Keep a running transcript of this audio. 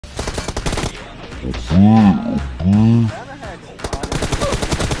अबे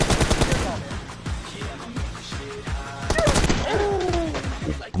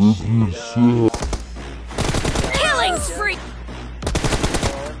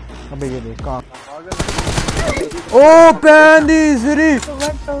ये देख कहाँ ओ पैंदी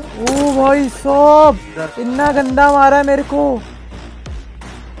ओ भाई साहब इतना गंदा मारा है मेरे को।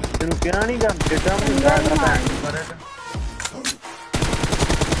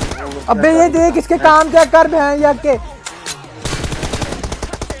 अबे ये देख इसके काम क्या कर भैं या के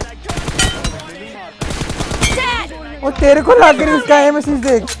और तेरे को लग रही उसका एम मैसेज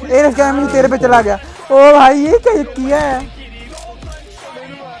देख इसका एम तेरे पे चला गया। ओ भाई ये क्या किया है।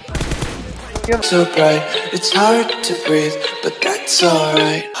 So bright, it's hard to breathe, but that's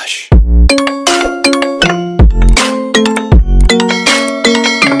alright. Hush.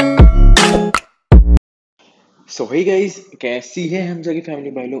 So hey guys, कैसी है हमजा की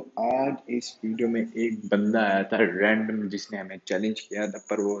फैमिली भाई लोग। आज इस वीडियो में एक बंदा आया था रैंडम जिसने हमें चैलेंज किया था,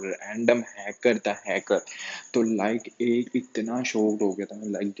 पर वो रैंडम हैकर था हैकर। तो लाइक एक इतना शॉक्ड हो गया था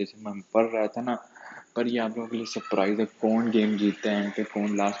लाइक जैसे मैं पढ़ रहा था ना। पर ये आप लोगों के लिए सरप्राइज है, कौन गेम जीतता है कि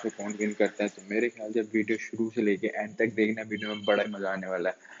कौन लास्ट पे कौन गेम करता है। तो मेरे ख्याल से वीडियो शुरू से लेके एंड तक देखना, वीडियो में बड़ा ही मजा आने वाला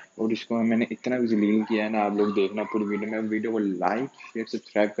है। और इसको मैंने इतना भी जलील किया है ना, आप लोग देखना पूरी वीडियो में। वीडियो को लाइक शेयर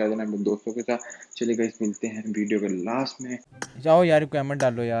सब्सक्राइब कर देना अपने दोस्तों के साथ। चलिए गाइस मिलते हैं वीडियो के लास्ट में। जाओ यार कमेंट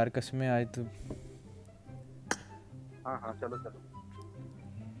डालो यार, कसमें आए तो। हाँ चलो चलो।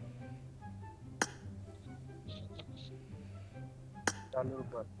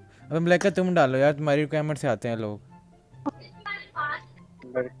 अबे मलाइका तुम डालो यार, तुम्हारी रिक्वायरमेंट से आते हैं लोग।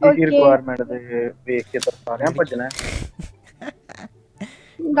 लड़की की रिक्वायरमेंट दे देख के तो सारे भजना है।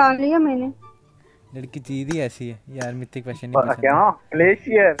 डाल लिया मैंने। लड़की चीज ही ऐसी है यार, मिथिक फैशन नहीं पसंद। क्या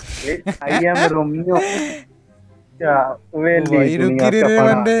ग्लेशियर आई एम रोमियो क्या वेली वही रुकी रे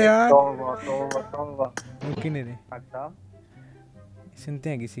बंदे यार। तोबा रुकी नहीं रे। अच्छा सुनते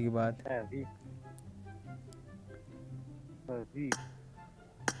हैं किसी की बात। जी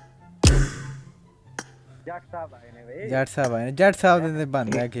जट साहब आए ने भाई। जट साहब आए ने, जट साहब ने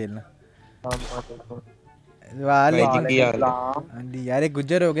बंद है खेलना। वालेकुम यार, एक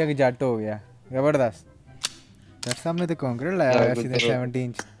गुज्जर हो गया कि जट हो गया, जबरदस्त। जट साहब ने तो कॉन्करर लाया हुआ सीधा 17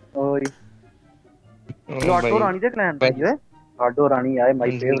 इंच। ओए लाडो रानी दे क्लैन पे है। लाडो रानी आए माय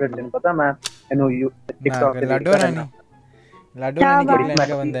फेवरेट, तेन पता मैं इनु टिकटॉक पे लाडो रानी के क्लैन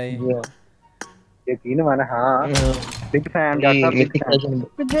का बंदा है यकीन माना। हां बिग फैन जट साहब, बिग फैन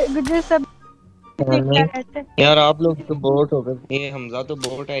गुज्जर सब यार। आप लोग तो बोट हो गए, ये हमजा तो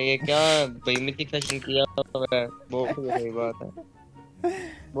बोट है। ये क्या बेमिथिक फैशन किया हुआ है, बोट तो सही बात है।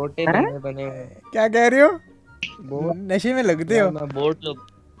 बोटे बने क्या कह रहे हो, नशे में लगते हो। मैं बोट लोग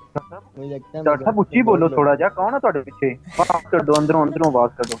मुझे लगता है। डॉक्टर साहब ऊंची बोलो थोड़ा जा, कौन है ਤੁਹਾਡੇ पीछे? आवाज कर दो, अंदरों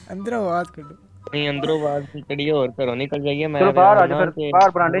आवाज कर दो। अंदरों आवाज कर दो। नहीं अंदरों आवाज कड़ी और घरों निकल जाइए। मैं चलो बाहर आ जाओ, फिर बाहर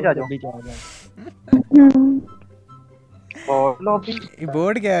बरांडे जा जाओ। ये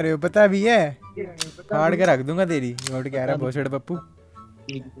बोर्ड कह रहे हो पता भी है, फाड़ के रख दूंगा तेरी। बोर्ड कह रहा है भोसड़ पप्पू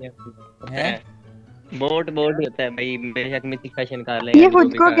है। बोट ही होता है भाई, बेशक मिथिक फैशन कर ले। ये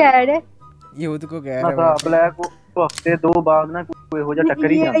खुद को कह रहे, ये खुद को कह रहा है ब्लैक तो हफ्ते दो बाद ना कोई हो जा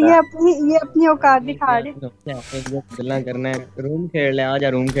टक्कर ही जाता है। ये अपनी औकात दिखा रहे। गल्ला करना है, रूम खेल ले, आजा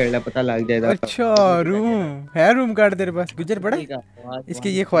रूम खेल ले, पता लग जाएगा। अच्छा रूम है, रूम कार्ड तेरे पास गुजर पड़ा। इसकी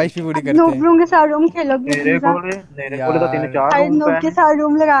ये ख्वाहिश भी पूरी करते हैं। नोबरूम के साथ रूम खेलोगे? मेरे को तो 3-4 रूम नोब के साथ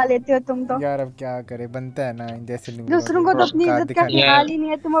रूम लगा लेते हो तुम तो। यार अब क्या करे, बनता है ना जैसे। दूसरों को तो अपनी इज्जत का ख्याल ही नहीं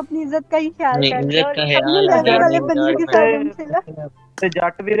है, तुम अपनी इज्जत का ही ख्याल करते हो। अपने लेवल वाले बंदे के साथ रूम खेलो। ते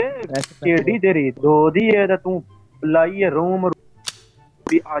जट वीरे केडी तेरी दो दी है ते तू लाई है रूम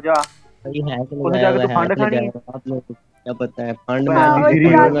भी आजा। सही है कि उसे जाके तो फंड खानी है। आप लोग क्या पता है फंड में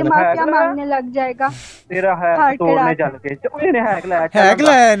आगे माफिया मांगने लग जाएगा तेरा है तोड़ने चल के। ओए ने हैक लाया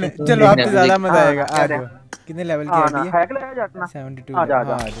चलो अब तो ज्यादा मजा आएगा। आ जाओ। कितने लेवल की है? हैक लाया जट ना 72। आ जा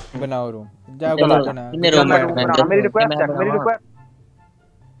बनाओ रूम, जाओ बना। मेरी रिक्वेस्ट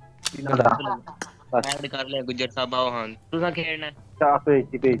ऐड कर ले गुज्जर साहब। आओ हां तू ना खेलना है।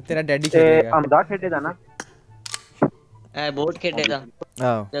 तेरा डैडी खेलेगा। हमजा खेलेगा ना, ए बोट खेलेगा।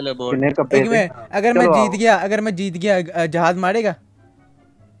 आओ चलो बोट। एक में अगर मैं जीत गया जहाज मारेगा।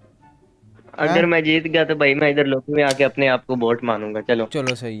 अगर मैं जीत गया तो भाई मैं इधर लोकी में आके अपने आप को बोट मानूंगा।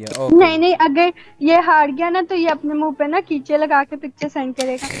 चलो सही है। नहीं अगर ये हार गया ना तो ये अपने मुंह पे ना कीचे लगा के पिक्चर सेंड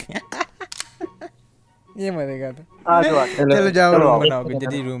करेगा। ये मरेगा तो। चलो जाओ रूम बनाओ,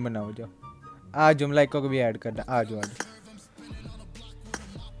 जल्दी रूम बनाओ जाओ। आज जुमला को भी ऐड करना। आ जाओ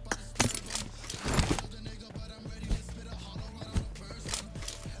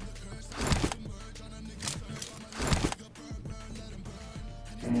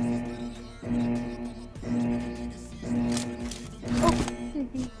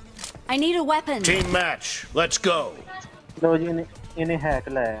need a weapon. Team match. Let's go. लो जी इन्हें हैक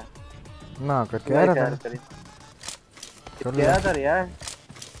लाया ना कर क्या रहा था क्या था यार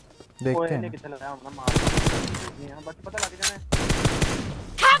देखते हैं कितना लगाया हमने मार यहां बस पता लग जाना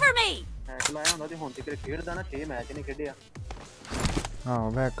Cover me. हैक लाया ਹੁੰਦਾ ਤੇ ਹੁਣ ਤੱਕ ਖੇਡਦਾ ਨਾ 6 ਮੈਚ ਨਹੀਂ ਖੇਡਿਆ हां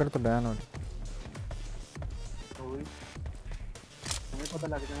हैकर तो बैन हो हमें पता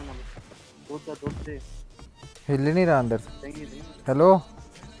लग जाना ना दूध से हिल नहीं रहा अंदर हेलो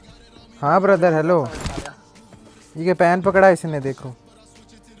हाँ ब्रदर हेलो ये पैन पकड़ा इसने देखो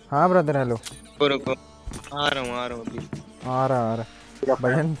हाँ ब्रदर हेलो रुको आ रहा हूँ अभी आ रहा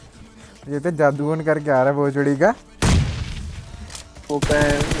भजन ये तो जादू ऑन करके आ रहा है भोजड़ी का वो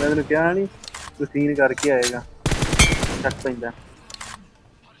पैन क्या नहीं तो सीन करके आएगा शक पैंदा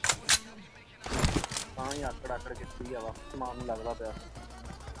हां ये आकड़ के सी आवा सामान लगदा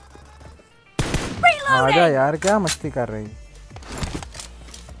पिया आजा यार क्या मस्ती कर रही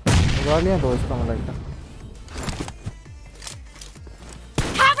उड़ा लिया दोस्त का लगता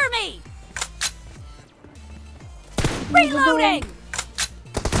Cover me. Reloading.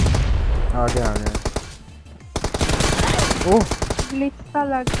 आ गया ओह ग्लिच सा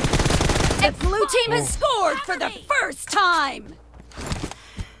लग The blue team has scored for the first time.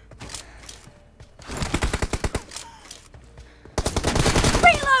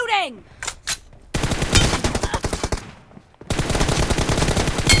 Reloading.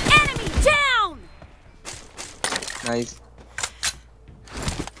 Enemy down. Nice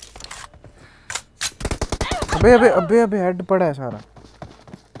अबे हेड पड़ा है सारा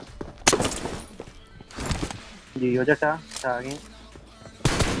जी हो जटा आ गए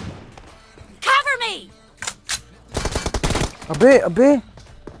Cover me. अबे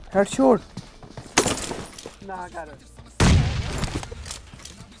हेडशॉट ना कर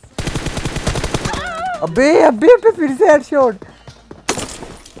अबे फिर से हेडशॉट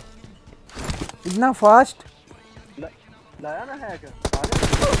इतना फास्ट लाया ना हैक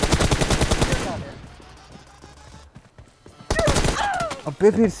अबे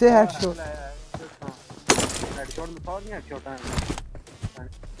फिर से हेडशॉट हेडशॉट में बहुत नहीं हेडशॉट है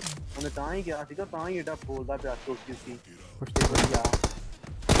ਉਹਨੇ ਤਾਂ ਹੀ ਗਿਆ ਸੀਗਾ ਤਾਂ ਹੀ ਐਡਾ ਬੋਲਦਾ ਪਿਆ ਸੋਚੀ ਸੀ ਕੁਛ ਤੇ ਵਧੀਆ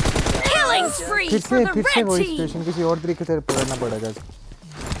Killing spree फिर for से the red वही team. सिचुएशन किसी और तरीके से पकड़ना पड़ेगा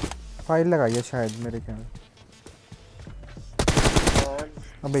फाइल लगाई है शायद मेरे ख्याल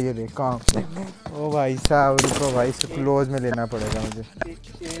अबे ये देख कहाँ ओ भाई साहब रुको भाई इसको क्लोज में लेना पड़ेगा मुझे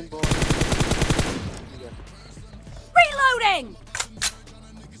Reloading.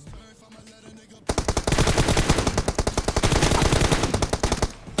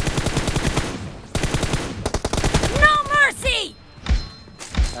 No mercy.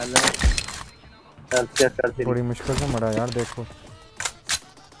 चल चेक कर दे बड़ी मुश्किल से मरा यार देखो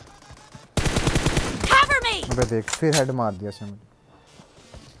Cover me. अबे देख फिर हेड मार दिया इसने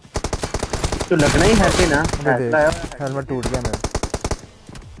तो लगना ही है पे ना अबे देख हेलमेट टूट गया मेरा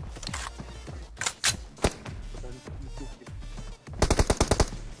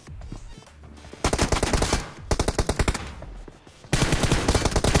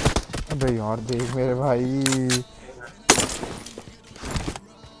अबे यार देख मेरे भाई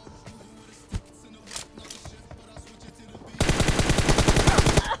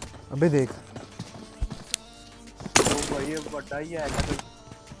अबे देख ओ भाई ये बड़ा ही है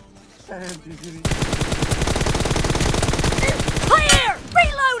Clear.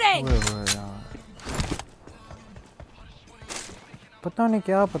 Reloading. पता नहीं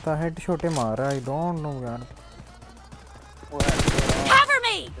क्या पता हेडशॉट मार रहा है आई डोंट नो यार Cover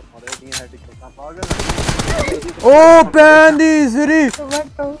me. ओ पैंदी सिरी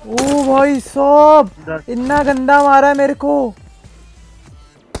ओ भाई साहब इतना गंदा मारा है मेरे को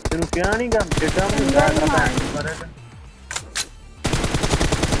तेनु क्या नहीं कर डेटा में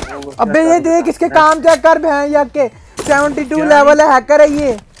अबे ये देख इसके काम चेक कर भैं या के 72 लेवल है हैकर है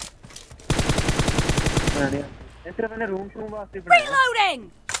ये तेरे मैंने रूम वास्ते बनाया Reloading.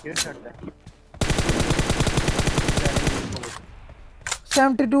 ये छड़ता है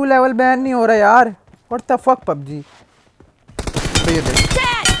 72 लेवल बैन नहीं हो रहा यार व्हाट द फक पबजी अबे ये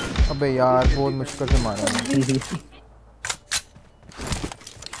देख अबे यार बहुत मुश्किल से मारा है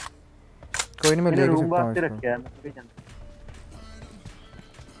कोई नहीं मैं ले रूम सकता वास्ते हूं रखा है मैं भी जानता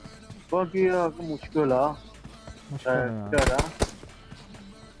बाकी मुश्किल आ डरा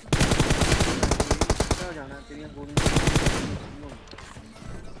जाना तेरी गोली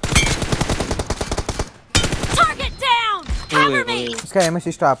Target down. Cover me. इसका एम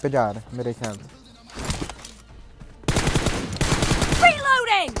असिस्ट आप पे जा रहा है मेरे ख्याल से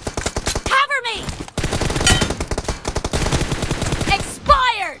Reloading. Cover me.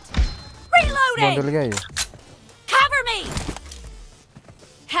 Expired. Reloading. बंदूक गया ये Cover me.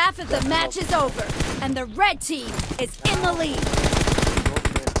 Half of the match is over, and the red team is in the lead.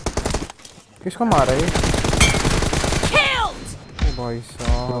 किसको मारा ये? Killed. ओ भाई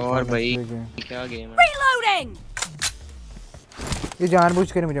साहब। और भाई क्या गेम है? Reloading. ये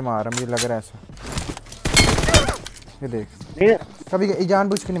जानबूझ कर मुझे मारा, मुझे लग रहा है ऐसा। ये देख कभी ये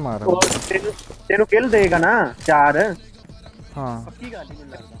जानबूझ के नहीं मारा। तेरे किल देगा ना 4। हाँ पक्की गाली में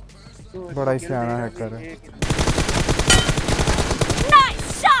लगता बड़ा ही सियाना हैकर है। Nice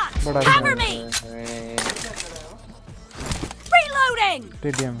shot. बड़ा Cover me. Reloading.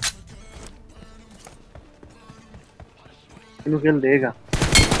 TDM तेरे किल देगा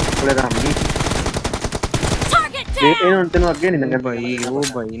थोड़े राम नहीं। Target इन्होंने तेरे आगे नहीं लगा भाई वो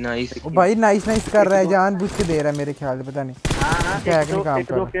भाई नाइस। ओ भाई नाइस कर रहा है, जानबूझ के दे रहा है मेरे ख्याल से, पता नहीं हां क्या है कि काम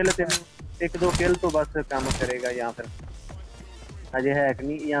कर रहा है। एक दो किल तो बस काम करेगा यहाँ फिर। अजय हैक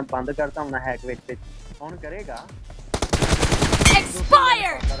नहीं यहाँ बंद करता हूँ ना, हैक विच कौन करेगा?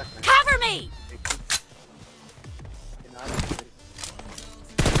 Expired. Cover me.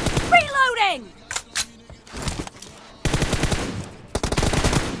 Reloading.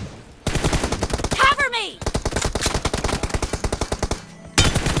 Cover me.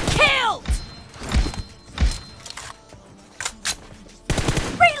 Killed.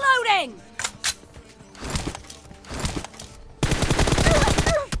 Reloading.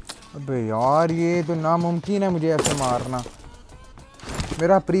 अबे यार ये तो नामुमकिन है मुझे ऐसे मारना।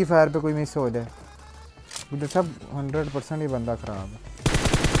 मेरा प्री फायर पे कोई मिस हो जाए, मुझे सब 100% ही बंदा खराब है।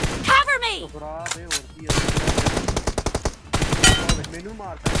 Cover me.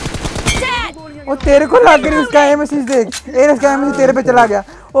 Dead. ओ तेरे को लग रही उसका एम मैसेज देख, इसका एम मैसेज तेरे पे चला गया।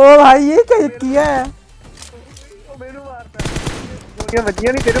 ओ भाई ये क्या किया है? गोलियां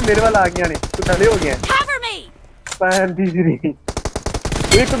बचियां नहीं तेरे, मेरे वाला आ गया ने, तू थले हो गया। Cover me.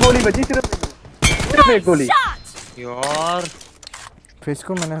 एक गोली बची सिर्फ एक गोली Shot. यार फिश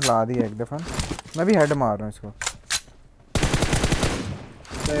को मैंने हिला दिया एक दफा, मैं भी हेड मार रहा हूँ इसको।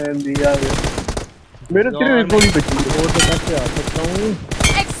 मेरे सिर्फ एक गोली बची है। वो तो कैसे आ सकता हूँ?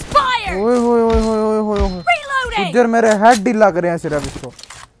 Expired. ओए होए होए होए होए होए Reloading. उधर मेरे हेड ही लग रहे हैं सिर्फ इसको।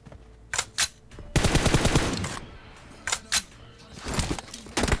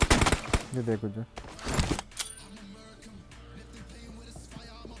 ये देखो जो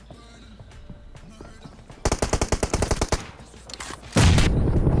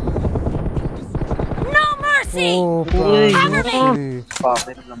No mercy. ओ Cover me.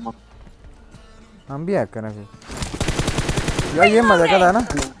 हम भी हैक करें फिर यार, ये मजा का था ना।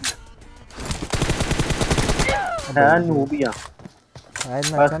 है नूबिया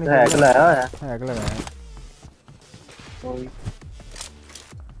आज मैं बस अच्छा नहीं हैक लाया है। हैक लगाया।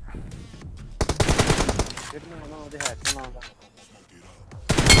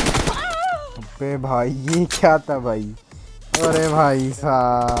 अबे भाई ये क्या था भाई? अरे भाई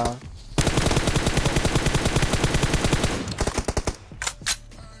साहब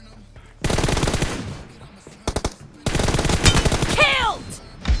Killed.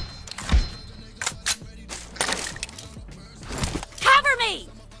 Cover me.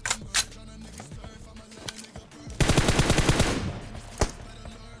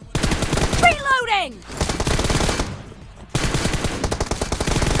 Reloading.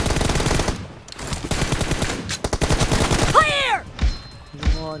 Clear.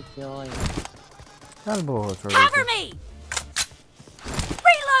 और क्या है? चल बहुत Cover me.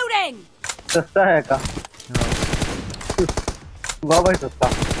 Reloading. सस्ता है का वाह भाई सस्ता।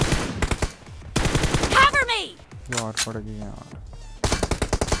 Cover me. यार पड़ गई यार।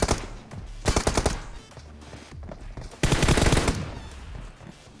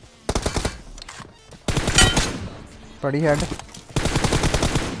 पड़ी हेड।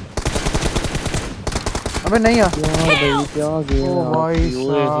 अबे नहीं यार भाई क्या गेम ओ है? भाई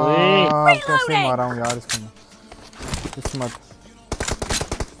ओए होए साहब कैसे मारा हूँ यार इसको मैं। किस्मत।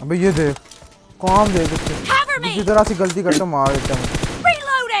 अबे ये देख काम देख इसको, जिस तरह से गलती करता हूँ मार देता हूँ।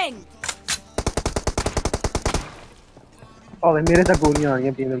 Reloading. अबे मेरे तक गोलियां आ रही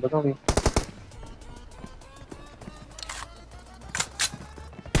हैं टीम में, बताओ नहीं।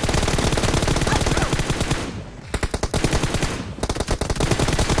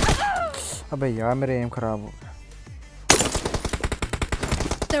 अबे यार मेरे एम खराब हो गया।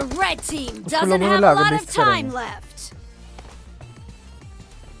 The red team उसको doesn't लोगों ने have a लाके lot of डिस करेंगे। time left.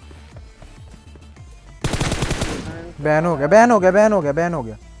 बैन हो गया बैन हो गया बैन हो गया बैन हो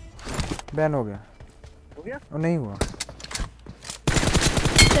गया बैन हो गया। हो गया? और नहीं हुआ।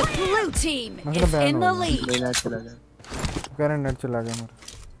 The blue team मतलब is बैन in हो the गया। lead. मेरा चला गया। कह रहे नेट चला गया मेरा।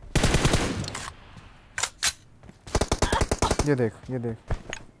 ये देख ये देख।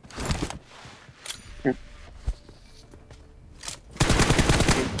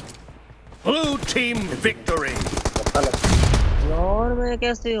 team victory. यार मैं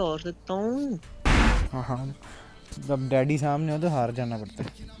कैसे हो सकता हूँ? हाँ हाँ, जब डैडी सामने हो तो हार जाना पड़ता है।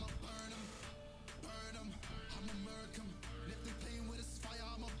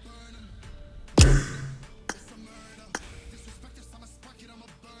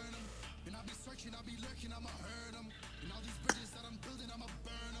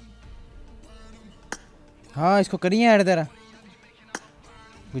 हाँ इसको करिए ऐड तेरा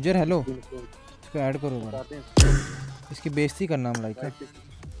गुजर। हेलो इसको ऐड करो जरा, इसकी बेइज्जती करना हम लाइक।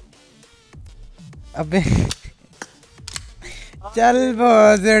 अबे चल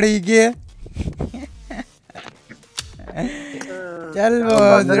भोसड़ी के, चल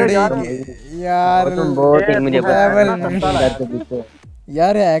भोसड़ी के यार।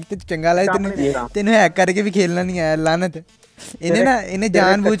 यार हैक तो चंगा लगा तेन हैक करके भी खेलना नहीं आया लानत। इन्हें ना इन्हें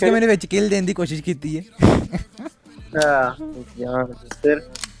जानबूझ के मेरे विच किल देने की कोशिश की है।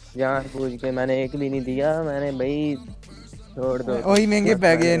 जानबूझ के मैंने एक भी नहीं दिया मैंने भाई, छोड़ दो। वही महंगे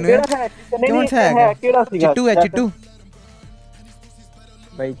पै गए इन्हें। कौन सा है? चिट्टू है चिट्टू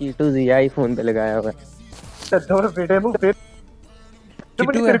भाई, चिट्टू जी आईफोन पे लगाया हुआ है। चिट्टू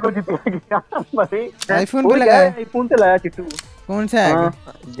है आईफोन पे लगाया, आईफोन पे लाया चिट्टू। कौन सा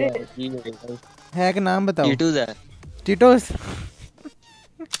है का नाम बताओ? टीटूस है। टीटोस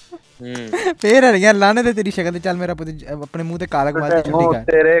फिर हर यार लाने दे तेरी शक्ल। चल मेरा पुत्र अपने मुंह ते काला मार के छुट्टी कर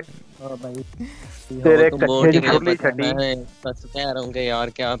तेरे भाई। तेरे कच्चे की छोटी छड़ी। मैं बस कह रहा हूँ कि यार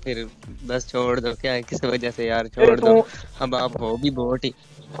क्या फिर बस छोड़ दो, क्या है किस वजह से यार छोड़ दो। अब आप हो भी बोट ही।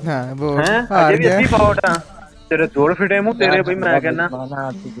 हां वो हार गया तेरे जोड़ फिटे मुंह तेरे भाई। मैं कहना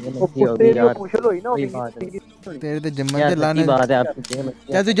तेरे ते जम्मन ते लाने बात है आपकी।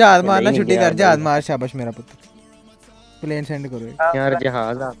 क्या तू जहाज मारना छुट्टी कर, जहाज मार। शाबाश मेरा पुत्र, प्लेन सेंड करो यार।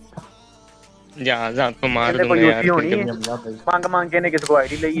 जहाज आपको मार दूंगा यार। मांग के ने किसको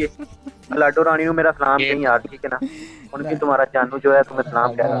आईडी लई है। लाडो रानी को मेरा सलाम कहीं यार, ठीक है ना? उनकी तुम्हारा जानू जो है तुम्हें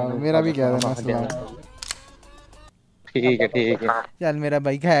सलाम कह रहा हूं। मेरा भी कह देना सलाम। ठीक है। चल मेरा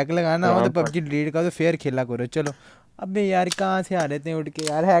भाई हैक लगाना हो तो पबजी डिलीट कर दो, फिर खेला करो। चलो अबे यार कहाँ से हारे थे उठ के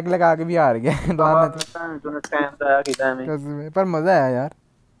यार, हैक लगा के भी हार गया। पर मजा आया यार।